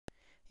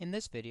In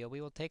this video,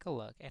 we will take a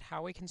look at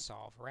how we can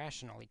solve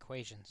rational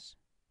equations.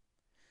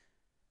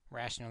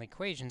 Rational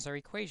equations are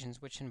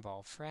equations which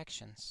involve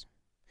fractions.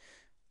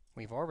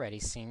 We've already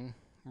seen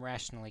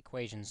rational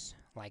equations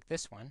like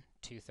this one,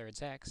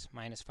 2/3 x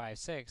minus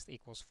 5/6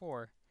 equals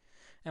 4.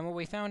 And what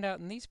we found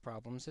out in these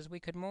problems is we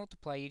could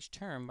multiply each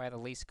term by the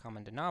least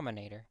common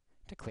denominator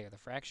to clear the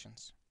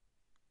fractions.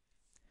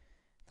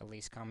 The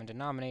least common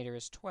denominator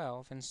is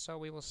 12, and so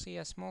we will see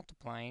us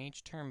multiplying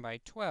each term by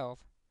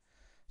 12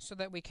 so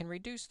that we can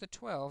reduce the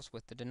 12's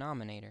with the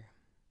denominator.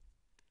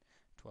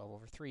 12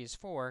 over 3 is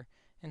 4,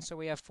 and so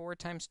we have 4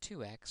 times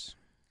 2x,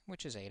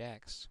 which is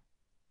 8x.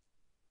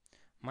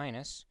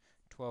 Minus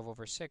 12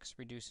 over 6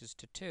 reduces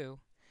to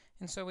 2,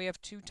 and so we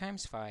have 2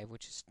 times 5,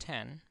 which is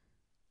 10,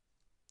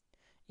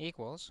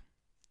 equals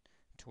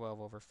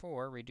 12 over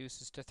 4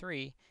 reduces to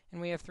 3,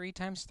 and we have 3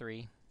 times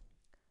 3,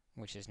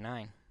 which is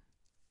 9.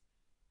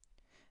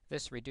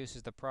 This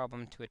reduces the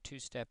problem to a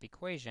two-step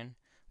equation,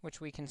 which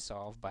we can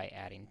solve by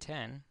adding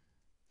 10,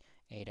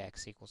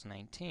 8x equals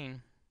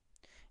 19,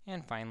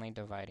 and finally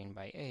dividing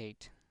by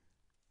 8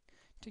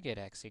 to get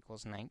x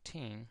equals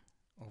 19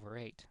 over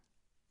 8.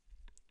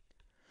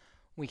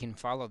 We can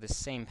follow this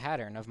same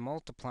pattern of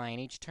multiplying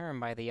each term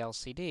by the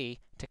LCD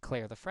to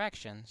clear the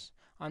fractions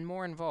on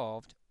more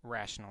involved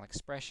rational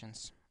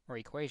expressions or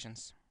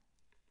equations.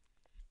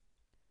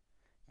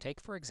 Take,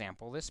 for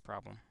example, this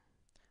problem.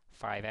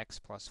 5x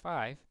plus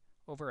 5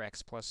 over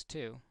x plus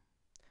 2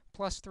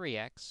 plus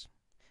 3x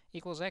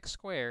equals x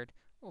squared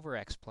over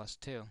x plus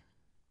 2.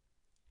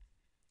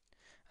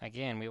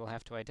 Again, we will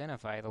have to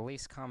identify the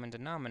least common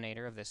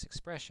denominator of this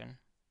expression.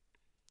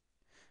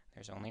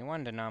 There's only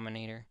one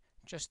denominator,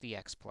 just the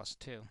x plus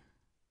 2.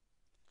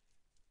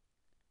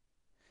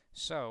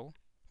 So,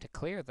 to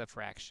clear the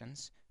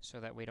fractions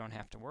so that we don't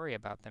have to worry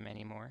about them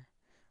anymore,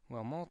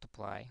 we'll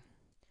multiply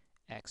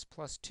x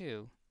plus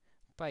 2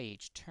 by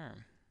each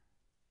term.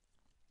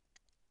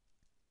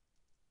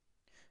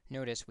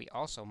 Notice we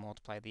also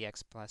multiply the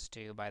x plus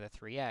 2 by the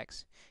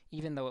 3x,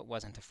 even though it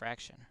wasn't a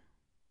fraction.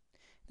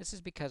 This is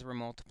because we're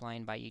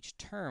multiplying by each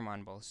term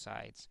on both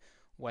sides,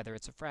 whether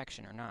it's a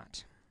fraction or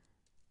not.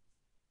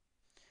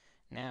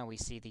 Now we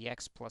see the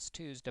x plus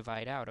 2's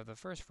divide out of the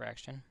first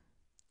fraction,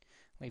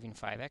 leaving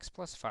 5x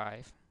plus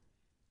 5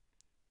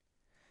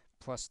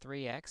 plus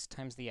 3x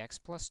times the x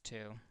plus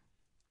 2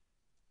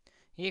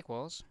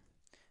 equals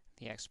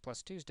the x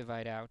plus 2's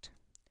divide out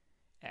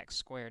x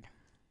squared.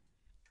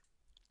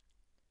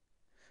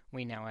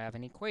 We now have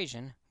an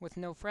equation with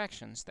no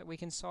fractions that we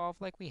can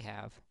solve like we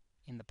have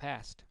in the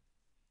past.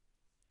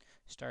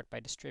 Start by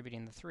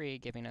distributing the 3,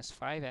 giving us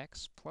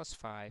 5x plus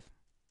 5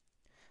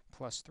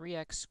 plus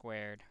 3x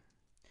squared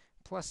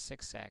plus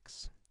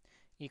 6x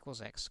equals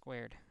x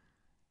squared.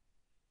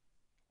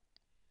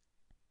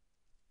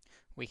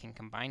 We can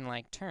combine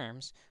like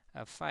terms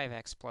of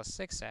 5x plus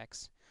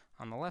 6x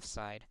on the left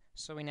side,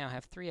 so we now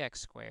have 3x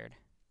squared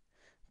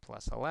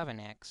plus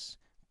 11x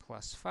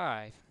plus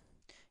 5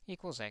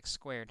 equals x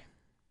squared.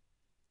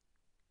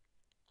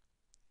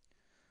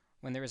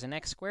 When there is an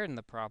x squared in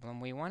the problem,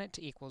 we want it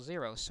to equal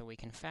 0 so we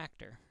can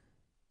factor.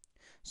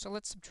 So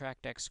let's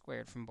subtract x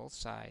squared from both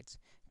sides,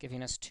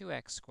 giving us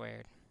 2x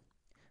squared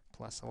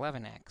plus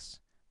 11x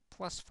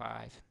plus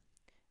 5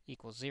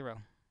 equals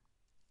 0.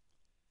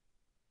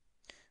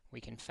 We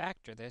can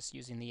factor this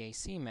using the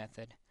AC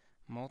method,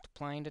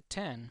 multiplying to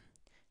 10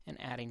 and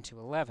adding to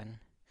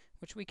 11,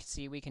 which we can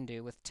see we can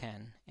do with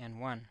 10 and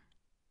 1.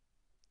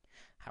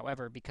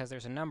 However, because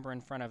there's a number in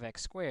front of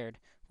x squared,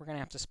 we're going to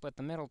have to split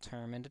the middle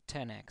term into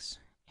 10x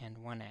and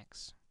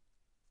 1x.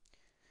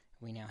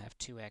 We now have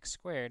 2x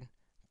squared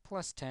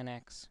plus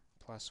 10x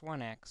plus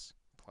 1x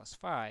plus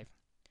 5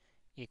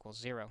 equals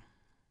 0.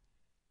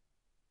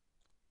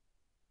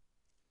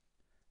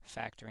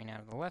 Factoring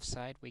out of the left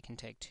side, we can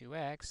take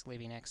 2x,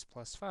 leaving x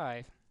plus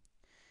 5,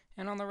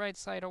 and on the right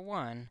side a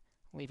 1,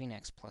 leaving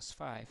x plus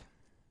 5.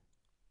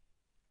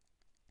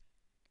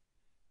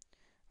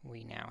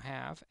 We now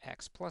have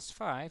x plus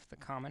 5, the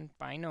common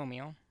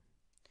binomial,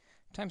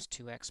 times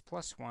 2x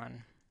plus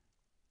 1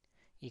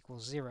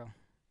 equals 0.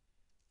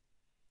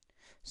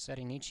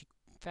 Setting each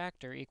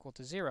factor equal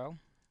to 0,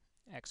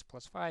 x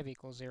plus 5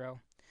 equals 0,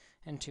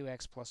 and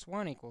 2x plus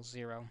 1 equals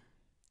 0,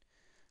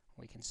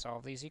 we can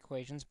solve these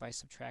equations by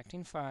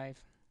subtracting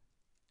 5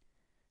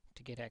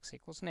 to get x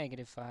equals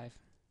negative 5,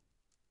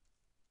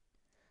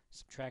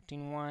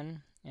 subtracting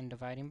 1 and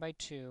dividing by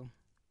 2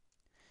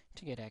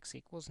 to get x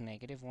equals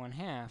negative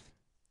 1/2,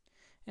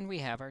 and we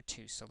have our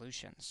two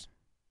solutions.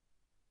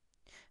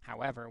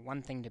 However,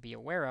 one thing to be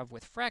aware of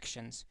with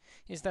fractions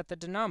is that the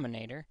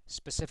denominator,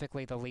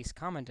 specifically the least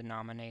common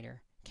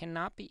denominator,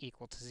 cannot be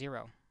equal to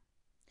 0.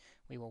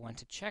 We will want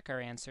to check our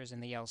answers in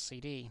the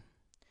LCD.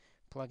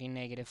 Plugging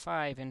negative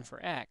 5 in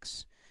for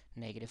x,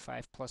 negative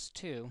 5 plus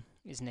 2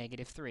 is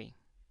negative 3.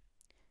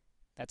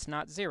 That's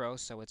not 0,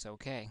 so it's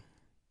OK.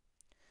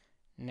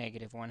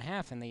 Negative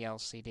 1/2 in the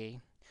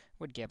LCD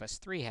would give us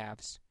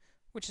 3/2,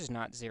 which is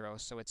not 0,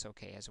 so it's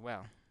OK as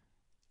well.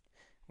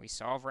 We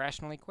solve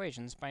rational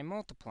equations by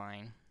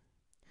multiplying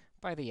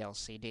by the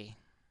LCD.